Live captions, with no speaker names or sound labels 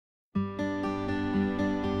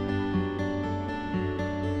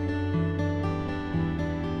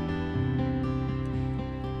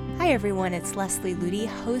Hi everyone, it's Leslie Ludy,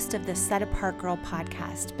 host of the Set Apart Girl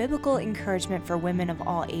podcast, biblical encouragement for women of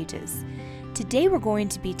all ages. Today we're going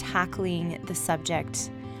to be tackling the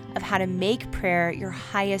subject of how to make prayer your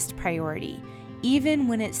highest priority, even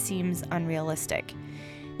when it seems unrealistic.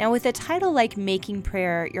 Now, with a title like Making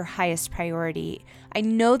Prayer Your Highest Priority, I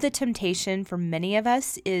know the temptation for many of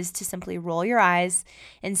us is to simply roll your eyes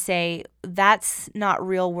and say, that's not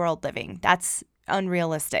real world living. That's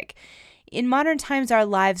unrealistic. In modern times, our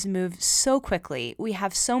lives move so quickly. We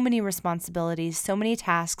have so many responsibilities, so many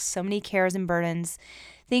tasks, so many cares and burdens,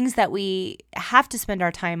 things that we have to spend our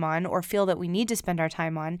time on or feel that we need to spend our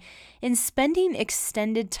time on. And spending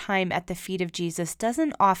extended time at the feet of Jesus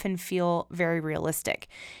doesn't often feel very realistic.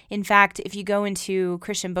 In fact, if you go into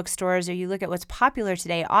Christian bookstores or you look at what's popular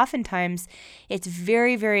today, oftentimes it's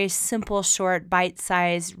very, very simple, short,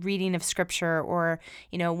 bite-sized reading of scripture or,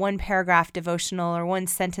 one paragraph devotional or one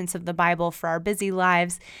sentence of the Bible for our busy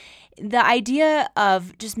lives. The idea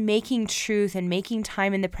of just making truth and making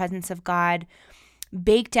time in the presence of God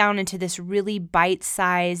baked down into this really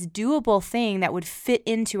bite-sized, doable thing that would fit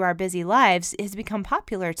into our busy lives has become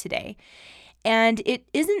popular today. And it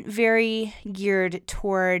isn't very geared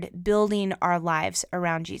toward building our lives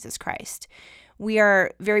around Jesus Christ. We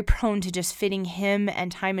are very prone to just fitting Him and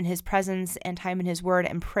time in His presence and time in His Word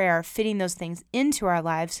and prayer, fitting those things into our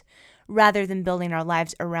lives rather than building our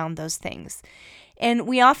lives around those things. And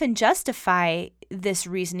we often justify this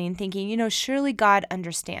reasoning thinking, surely God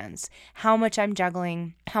understands how much I'm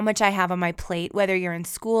juggling, how much I have on my plate, whether you're in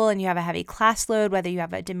school and you have a heavy class load, whether you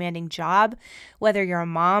have a demanding job, whether you're a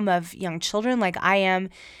mom of young children like I am.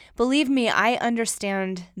 Believe me, I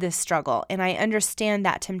understand this struggle and I understand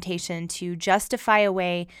that temptation to justify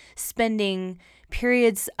away spending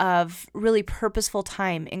periods of really purposeful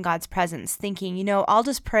time in God's presence, thinking, I'll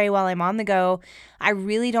just pray while I'm on the go. I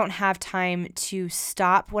really don't have time to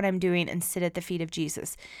stop what I'm doing and sit at the feet of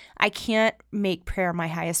Jesus. I can't make prayer my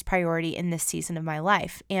highest priority in this season of my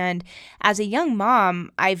life. And as a young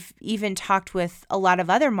mom, I've even talked with a lot of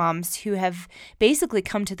other moms who have basically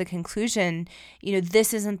come to the conclusion,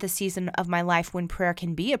 this isn't the season of my life when prayer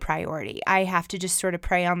can be a priority. I have to just sort of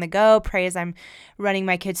pray on the go, pray as I'm running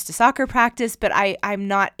my kids to soccer practice, but I'm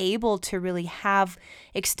not able to really have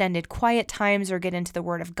extended quiet times or get into the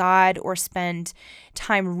Word of God or spend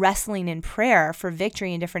time wrestling in prayer for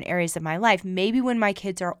victory in different areas of my life. Maybe when my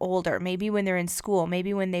kids are older, maybe when they're in school,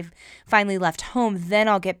 maybe when they've finally left home, then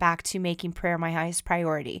I'll get back to making prayer my highest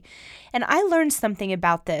priority. And I learned something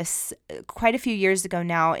about this quite a few years ago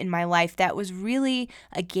now in my life that was really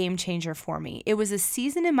a game changer for me. It was a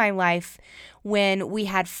season in my life when we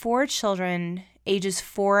had 4 children ages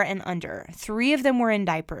 4 and under. 3 of them were in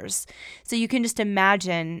diapers. So you can just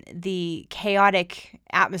imagine the chaotic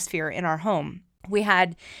atmosphere in our home. We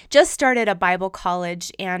had just started a Bible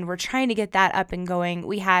college and we're trying to get that up and going.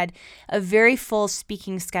 We had a very full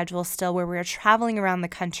speaking schedule still where we were traveling around the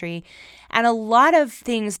country, and a lot of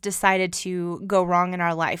things decided to go wrong in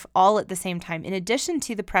our life all at the same time, in addition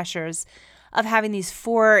to the pressures of having these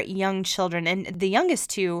 4 young children. And the youngest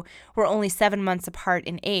 2 were only 7 months apart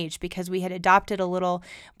in age because we had adopted a little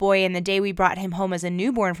boy, and the day we brought him home as a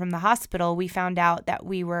newborn from the hospital, we found out that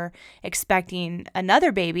we were expecting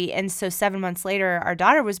another baby. And so 7 months later, our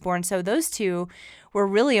daughter was born. So those 2 were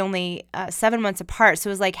really only 7 months apart. So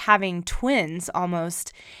it was like having twins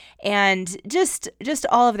almost. And just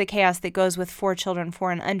all of the chaos that goes with 4 children,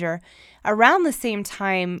 4 and under. Around the same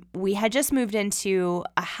time, we had just moved into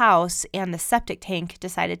a house and the septic tank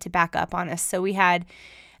decided to back up on us. So we had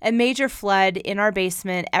a major flood in our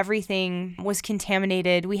basement. Everything was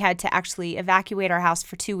contaminated. We had to actually evacuate our house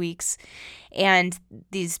for 2 weeks. And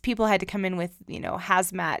these people had to come in with,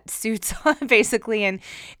 hazmat suits on basically and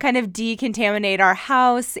kind of decontaminate our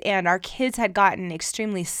house. And our kids had gotten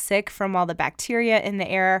extremely sick from all the bacteria in the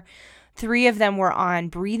air. 3 of them were on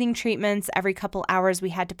breathing treatments. Every couple hours, we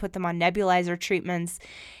had to put them on nebulizer treatments.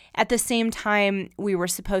 At the same time, we were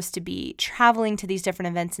supposed to be traveling to these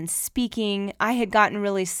different events and speaking. I had gotten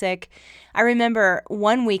really sick. I remember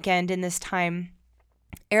one weekend in this time,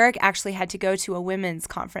 Eric actually had to go to a women's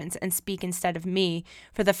conference and speak instead of me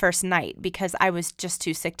for the first night because I was just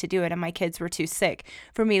too sick to do it and my kids were too sick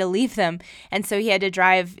for me to leave them. And so he had to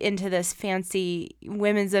drive into this fancy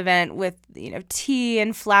women's event with, tea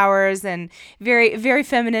and flowers and very, very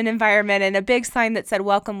feminine environment and a big sign that said,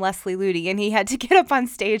 "Welcome, Leslie Ludy." And he had to get up on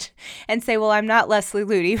stage and say, "Well, I'm not Leslie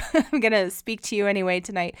Ludy. I'm going to speak to you anyway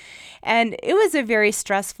tonight." And it was a very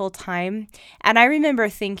stressful time. And I remember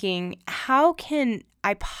thinking, how can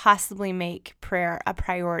I possibly make prayer a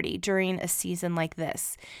priority during a season like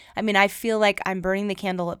this? I mean, I feel like I'm burning the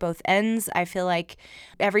candle at both ends. I feel like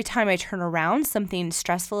every time I turn around, something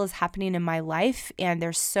stressful is happening in my life and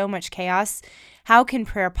there's so much chaos. How can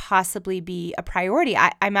prayer possibly be a priority?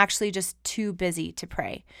 I'm actually just too busy to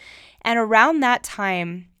pray. And around that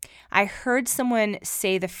time, I heard someone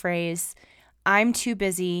say the phrase, "I'm too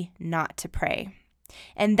busy not to pray."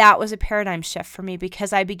 And that was a paradigm shift for me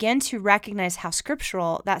because I began to recognize how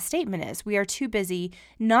scriptural that statement is. We are too busy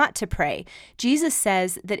not to pray. Jesus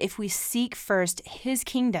says that if we seek first his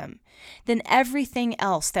kingdom, then everything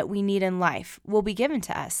else that we need in life will be given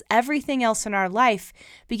to us. Everything else in our life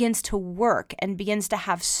begins to work and begins to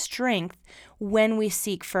have strength when we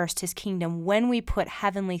seek first his kingdom, when we put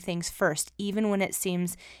heavenly things first, even when it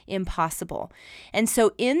seems impossible. And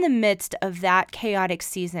so in the midst of that chaotic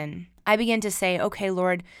season, I began to say, okay,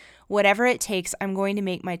 Lord, whatever it takes, I'm going to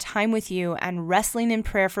make my time with you and wrestling in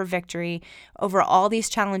prayer for victory over all these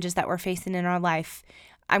challenges that we're facing in our life.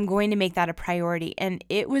 I'm going to make that a priority. And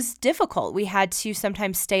it was difficult. We had to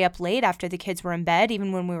sometimes stay up late after the kids were in bed,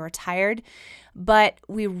 even when we were tired. But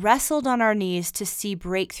we wrestled on our knees to see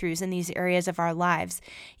breakthroughs in these areas of our lives,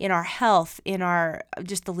 in our health, in our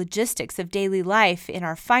just the logistics of daily life, in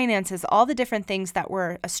our finances, all the different things that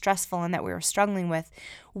were stressful and that we were struggling with.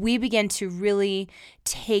 We began to really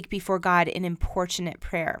take before God in importunate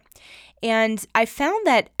prayer. And I found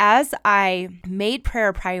that as I made prayer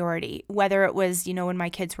a priority, whether it was, when my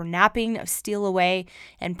kids were napping, steal away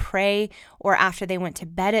and pray, or after they went to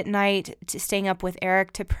bed at night, staying up with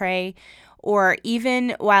Eric to pray, or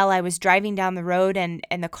even while I was driving down the road and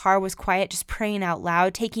the car was quiet, just praying out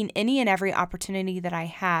loud, taking any and every opportunity that I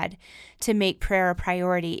had to make prayer a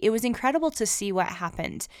priority. It was incredible to see what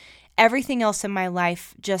happened. Everything else in my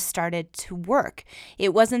life just started to work.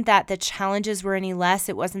 It wasn't that the challenges were any less.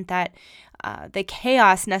 It wasn't that the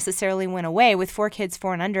chaos necessarily went away. With 4 kids,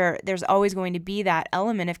 4 and under, there's always going to be that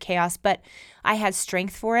element of chaos, but I had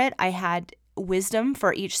strength for it. I had wisdom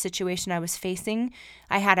for each situation I was facing.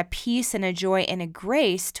 I had a peace and a joy and a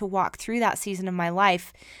grace to walk through that season of my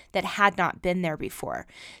life that had not been there before.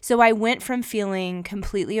 So I went from feeling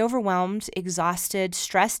completely overwhelmed, exhausted,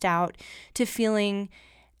 stressed out, to feeling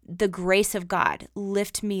the grace of God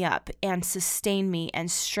lift me up and sustain me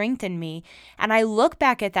and strengthen me. And I look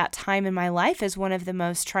back at that time in my life as one of the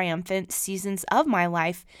most triumphant seasons of my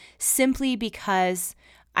life, simply because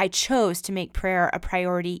I chose to make prayer a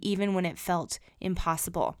priority even when it felt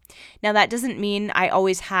impossible. Now, that doesn't mean I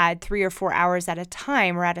always had 3 or 4 hours at a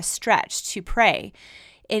time or at a stretch to pray.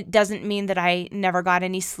 It doesn't mean that I never got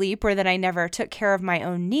any sleep or that I never took care of my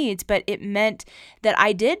own needs, but it meant that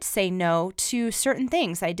I did say no to certain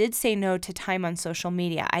things. I did say no to time on social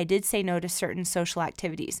media. I did say no to certain social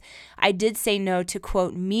activities. I did say no to,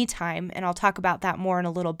 quote, me time, and I'll talk about that more in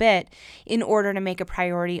a little bit, in order to make a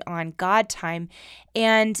priority on God time.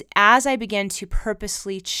 And as I began to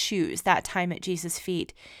purposely choose that time at Jesus'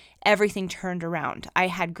 feet, everything turned around. I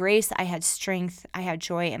had grace, I had strength, I had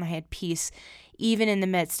joy, and I had peace, even in the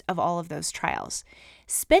midst of all of those trials.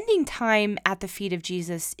 Spending time at the feet of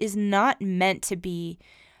Jesus is not meant to be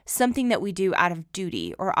something that we do out of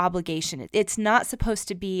duty or obligation. It's not supposed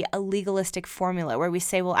to be a legalistic formula where we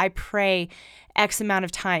say, well, I pray X amount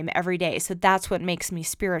of time every day, so that's what makes me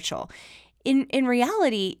spiritual. In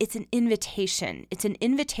reality, it's an invitation. It's an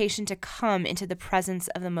invitation to come into the presence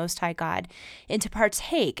of the Most High God and to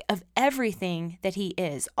partake of everything that He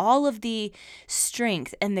is, all of the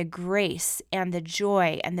strength and the grace and the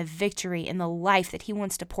joy and the victory and the life that He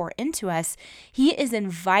wants to pour into us. He is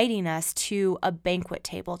inviting us to a banquet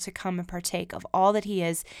table to come and partake of all that He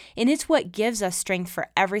is, and it's what gives us strength for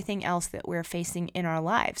everything else that we're facing in our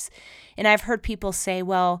lives. And I've heard people say,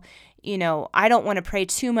 well, I don't want to pray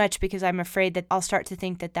too much because I'm afraid that I'll start to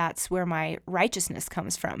think that that's where my righteousness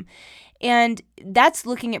comes from. And that's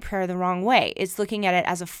looking at prayer the wrong way. It's looking at it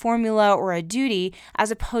as a formula or a duty, as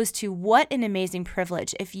opposed to what an amazing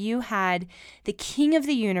privilege if you had the King of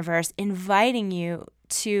the universe inviting you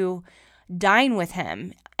to dine with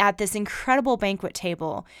Him at this incredible banquet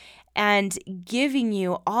table and giving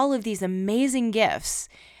you all of these amazing gifts.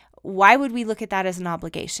 Why would we look at that as an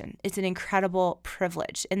obligation? It's an incredible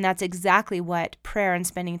privilege. And that's exactly what prayer and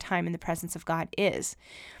spending time in the presence of God is.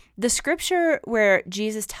 The scripture where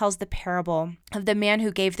Jesus tells the parable of the man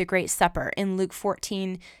who gave the great supper in Luke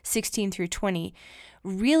 14:16-20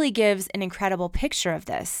 really gives an incredible picture of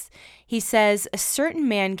this. He says, "A certain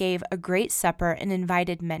man gave a great supper and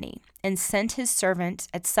invited many, and sent his servant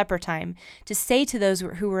at supper time to say to those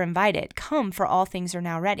who were invited, 'Come, for all things are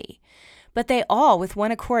now ready.' But they all, with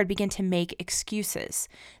one accord, began to make excuses.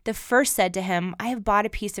 The first said to him, I have bought a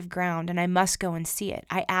piece of ground, and I must go and see it.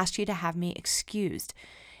 I ask you to have me excused.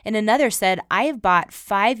 And another said, I have bought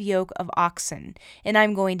 5 yoke of oxen, and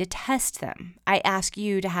I'm going to test them. I ask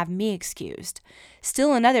you to have me excused.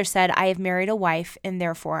 Still another said, I have married a wife, and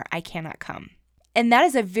therefore I cannot come. And that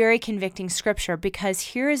is a very convicting scripture, because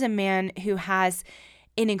here is a man who has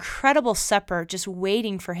an incredible supper just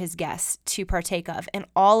waiting for his guests to partake of, and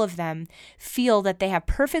all of them feel that they have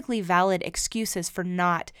perfectly valid excuses for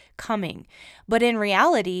not coming. But in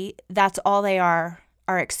reality, that's all they are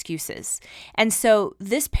excuses. And so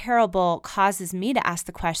this parable causes me to ask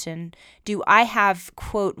the question, do I have,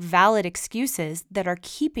 quote, valid excuses that are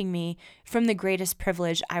keeping me from the greatest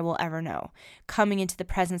privilege I will ever know, coming into the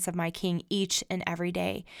presence of my King each and every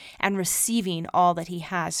day and receiving all that he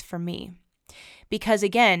has for me? Because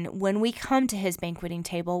again, when we come to his banqueting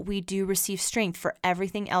table, we do receive strength for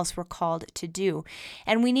everything else we're called to do.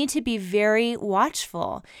 And we need to be very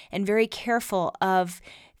watchful and very careful of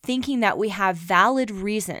thinking that we have valid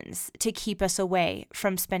reasons to keep us away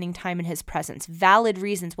from spending time in his presence. Valid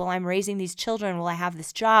reasons. Well, I'm raising these children. Will I have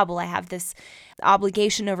this job? Will I have this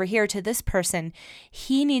obligation over here to this person?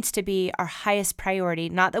 He needs to be our highest priority.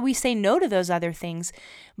 Not that we say no to those other things,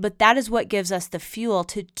 but that is what gives us the fuel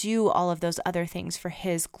to do all of those other things for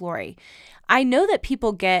his glory. I know that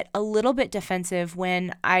people get a little bit defensive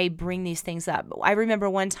when I bring these things up. I remember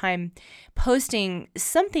one time posting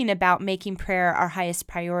something about making prayer our highest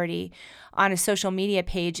priority on a social media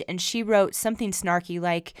page, and she wrote something snarky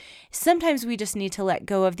like, sometimes we just need to let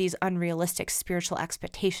go of these unrealistic spiritual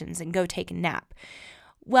expectations and go take a nap.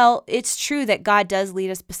 Well, it's true that God does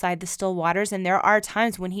lead us beside the still waters, and there are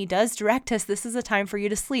times when he does direct us, this is a time for you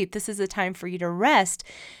to sleep, this is a time for you to rest,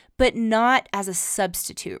 but not as a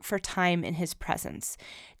substitute for time in his presence.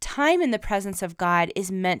 Time in the presence of God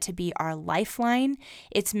is meant to be our lifeline.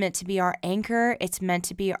 It's meant to be our anchor. It's meant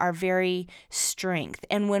to be our very strength.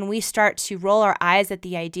 And when we start to roll our eyes at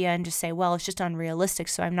the idea and just say, well, it's just unrealistic,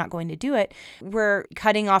 so I'm not going to do it, we're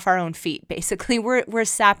cutting off our own feet, basically. We're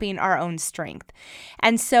sapping our own strength.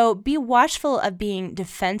 And so be watchful of being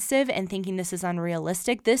defensive and thinking this is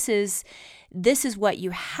unrealistic. This is what you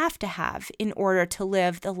have to have in order to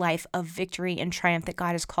live the life of victory and triumph that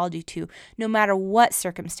God has called you to, no matter what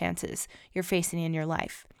circumstances you're facing in your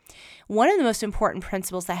life. One of the most important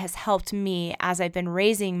principles that has helped me as I've been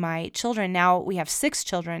raising my children, now we have 6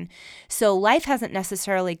 children, so life hasn't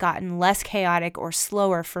necessarily gotten less chaotic or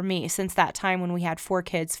slower for me since that time when we had 4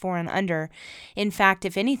 kids, 4 and under. In fact,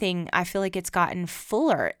 if anything, I feel like it's gotten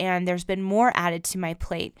fuller and there's been more added to my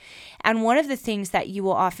plate. And one of the things that you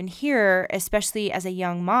will often hear, especially as a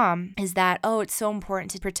young mom, is that, oh, it's so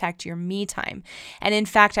important to protect your me time. And in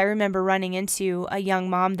fact, I remember running into a young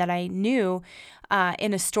mom that I knew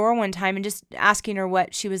in a store one time and just asking her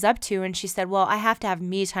what she was up to. And she said, well, I have to have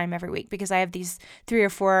me time every week because I have these 3 or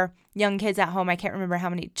 4 young kids at home. I can't remember how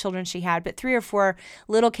many children she had, but 3 or 4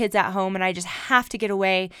 little kids at home. And I just have to get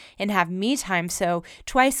away and have me time. So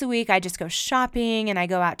twice a week, I just go shopping and I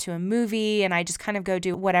go out to a movie and I just kind of go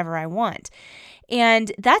do whatever I want.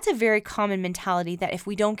 And that's a very common mentality that if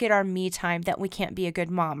we don't get our me time, that we can't be a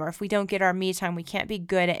good mom, or if we don't get our me time, we can't be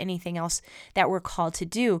good at anything else that we're called to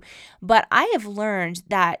do. But I have learned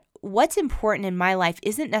that what's important in my life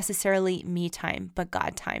isn't necessarily me time, but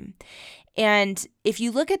God time. And if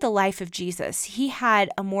you look at the life of Jesus, he had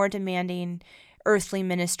a more demanding earthly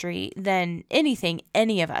ministry than anything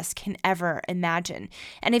any of us can ever imagine.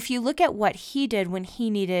 And if you look at what he did when he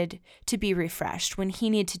needed to be refreshed, when he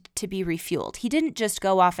needed to be refueled, he didn't just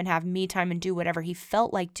go off and have me time and do whatever he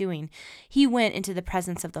felt like doing. He went into the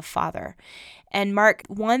presence of the Father. And Mark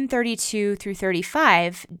 1:32 through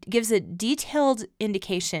 35 gives a detailed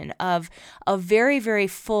indication of a very, very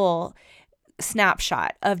full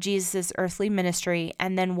snapshot of Jesus' earthly ministry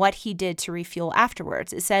and then what he did to refuel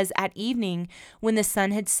afterwards. It says, at evening, when the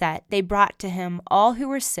sun had set, they brought to him all who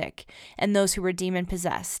were sick and those who were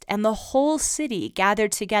demon-possessed, and the whole city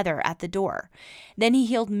gathered together at the door. Then he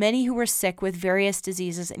healed many who were sick with various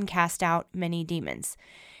diseases and cast out many demons.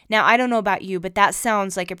 Now, I don't know about you, but that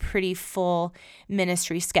sounds like a pretty full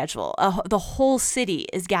ministry schedule. The whole city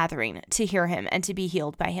is gathering to hear him and to be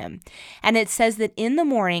healed by him. And it says that in the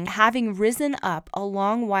morning, having risen up a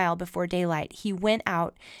long while before daylight, he went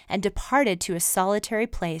out and departed to a solitary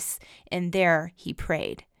place, and there he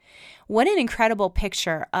prayed. What an incredible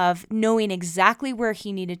picture of knowing exactly where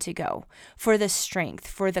he needed to go for the strength,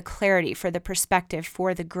 for the clarity, for the perspective,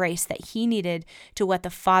 for the grace that he needed to what the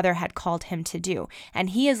Father had called him to do. And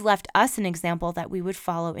he has left us an example that we would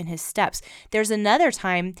follow in his steps. There's another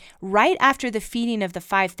time right after the feeding of the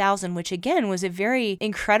 5,000, which again was a very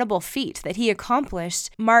incredible feat that he accomplished.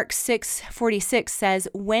 Mark 6:46 says,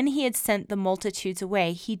 when he had sent the multitudes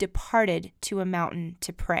away, he departed to a mountain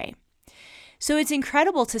to pray. So it's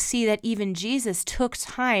incredible to see that even Jesus took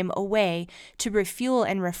time away to refuel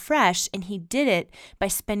and refresh, and he did it by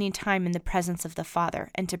spending time in the presence of the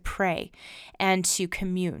Father and to pray and to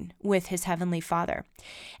commune with his heavenly Father.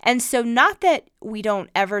 And so not that we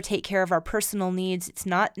don't ever take care of our personal needs. It's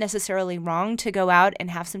not necessarily wrong to go out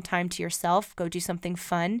and have some time to yourself, go do something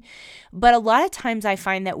fun. But a lot of times I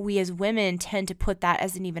find that we as women tend to put that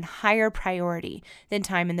as an even higher priority than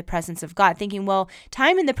time in the presence of God, thinking, well,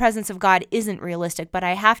 time in the presence of God isn't realistic, but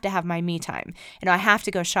I have to have my me time. I have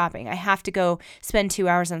to go shopping. I have to go spend 2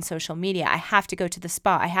 hours on social media. I have to go to the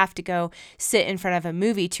spa. I have to go sit in front of a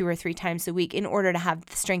movie 2 or 3 times a week in order to have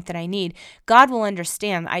the strength that I need. God will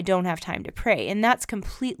understand I don't have time to pray. And that's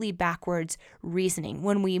completely backwards reasoning.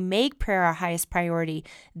 When we make prayer our highest priority,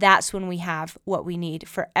 that's when we have what we need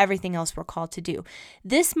for everything else we're called to do.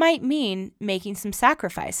 This might mean making some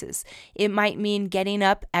sacrifices. It might mean getting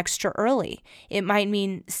up extra early. It might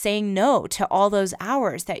mean saying no to all those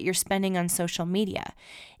hours that you're spending on social media.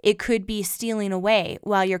 It could be stealing away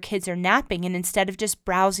while your kids are napping, and instead of just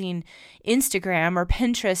browsing Instagram or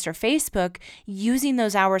Pinterest or Facebook, using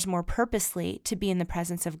those hours more purposely to be in the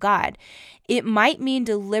presence of God. It might mean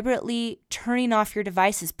deliberately turning off your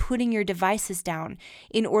devices, putting your devices down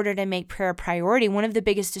in order to make prayer a priority. One of the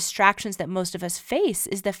biggest distractions that most of us face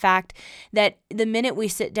is the fact that the minute we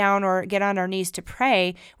sit down or get on our knees to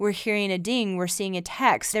pray, we're hearing a ding, we're seeing a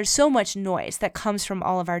text. There's so much noise that comes from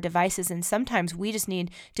all of our devices, and sometimes we just need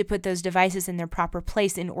to put those devices in their proper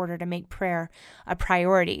place in order to make prayer a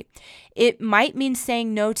priority. It might mean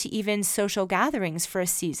saying no to even social gatherings for a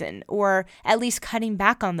season, or at least cutting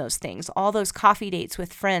back on those things, all those coffee dates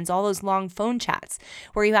with friends, all those long phone chats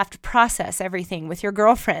where you have to process everything with your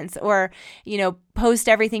girlfriends, or, post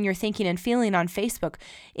everything you're thinking and feeling on Facebook.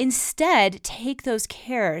 Instead, take those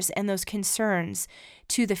cares and those concerns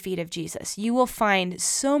to the feet of Jesus. You will find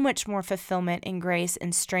so much more fulfillment and grace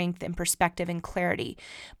and strength and perspective and clarity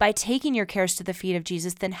by taking your cares to the feet of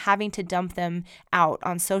Jesus than having to dump them out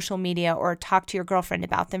on social media or talk to your girlfriend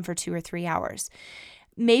about them for 2 or 3 hours.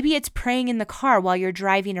 Maybe it's praying in the car while you're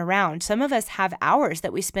driving around. Some of us have hours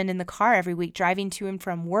that we spend in the car every week driving to and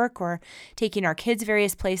from work or taking our kids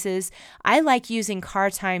various places. I like using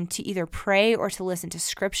car time to either pray or to listen to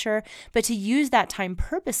scripture, but to use that time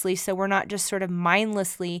purposely so we're not just sort of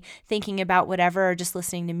mindlessly thinking about whatever or just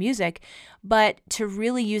listening to music, but to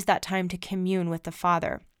really use that time to commune with the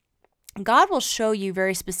Father. God will show you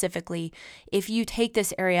very specifically if you take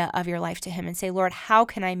this area of your life to Him and say, Lord, how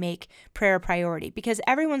can I make prayer a priority? Because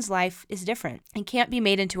everyone's life is different and can't be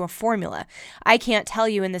made into a formula. I can't tell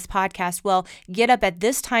you in this podcast, well, get up at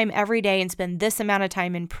this time every day and spend this amount of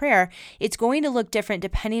time in prayer. It's going to look different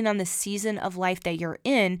depending on the season of life that you're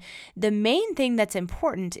in. The main thing that's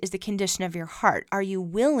important is the condition of your heart. Are you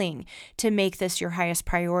willing to make this your highest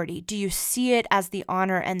priority? Do you see it as the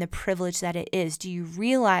honor and the privilege that it is? Do you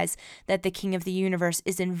realize that the King of the universe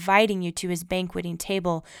is inviting you to his banqueting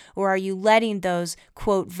table? Or are you letting those,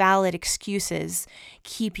 quote, valid excuses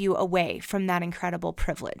keep you away from that incredible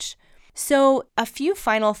privilege? So a few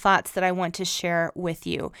final thoughts that I want to share with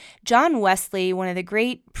you. John Wesley, one of the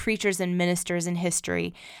great preachers and ministers in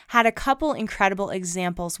history, had a couple incredible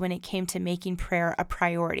examples when it came to making prayer a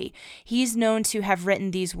priority. He's known to have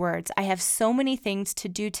written these words, "I have so many things to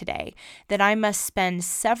do today that I must spend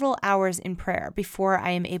several hours in prayer before I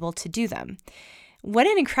am able to do them." What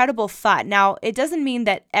an incredible thought. Now, it doesn't mean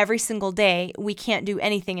that every single day we can't do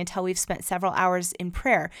anything until we've spent several hours in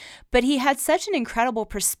prayer, but he had such an incredible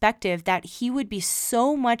perspective that he would be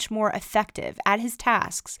so much more effective at his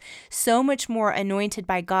tasks, so much more anointed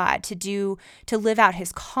by God to live out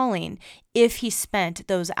his calling if he spent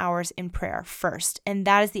those hours in prayer first. And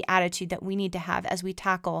that is the attitude that we need to have as we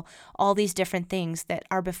tackle all these different things that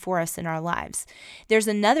are before us in our lives. There's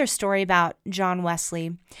another story about John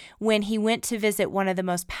Wesley when he went to visit one of the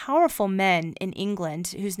most powerful men in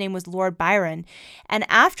England, whose name was Lord Byron. And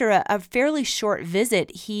after a fairly short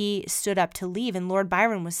visit, he stood up to leave, and Lord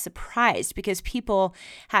Byron was surprised because people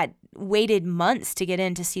had waited months to get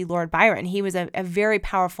in to see Lord Byron. He was a very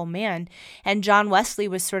powerful man. And John Wesley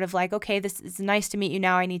was sort of like, okay, this is nice to meet you.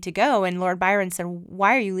 Now I need to go. And Lord Byron said,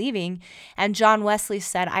 why are you leaving? And John Wesley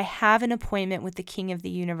said, I have an appointment with the King of the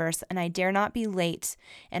universe, and I dare not be late,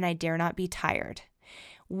 and I dare not be tired.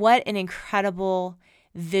 What an incredible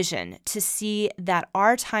vision to see that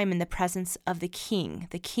our time in the presence of the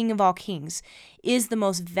King of all kings, is the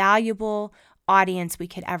most valuable audience we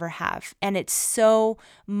could ever have. And it's so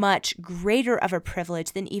much greater of a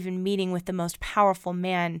privilege than even meeting with the most powerful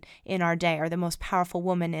man in our day or the most powerful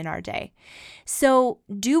woman in our day. So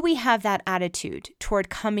do we have that attitude toward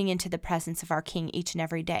coming into the presence of our King each and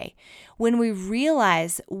every day? When we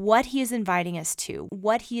realize what he is inviting us to,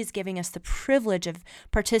 what he is giving us the privilege of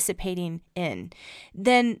participating in,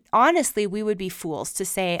 then honestly, we would be fools to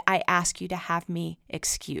say, I ask you to have me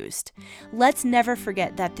excused. Let's never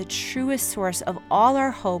forget that the truest source of all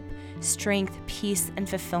our hope, strength, peace, and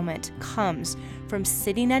fulfillment comes from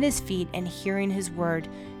sitting at his feet and hearing his word,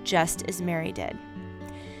 just as Mary did.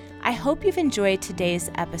 I hope you've enjoyed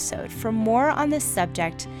today's episode. For more on this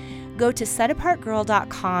subject, go to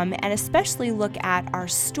setapartgirl.com and especially look at our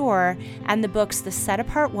store and the books The Set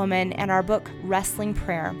Apart Woman and our book Wrestling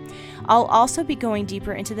Prayer. I'll also be going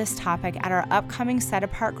deeper into this topic at our upcoming Set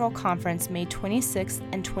Apart Girl Conference, May 26th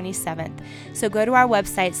and 27th. So go to our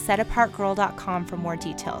website, setapartgirl.com, for more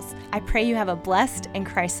details. I pray you have a blessed and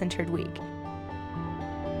Christ-centered week.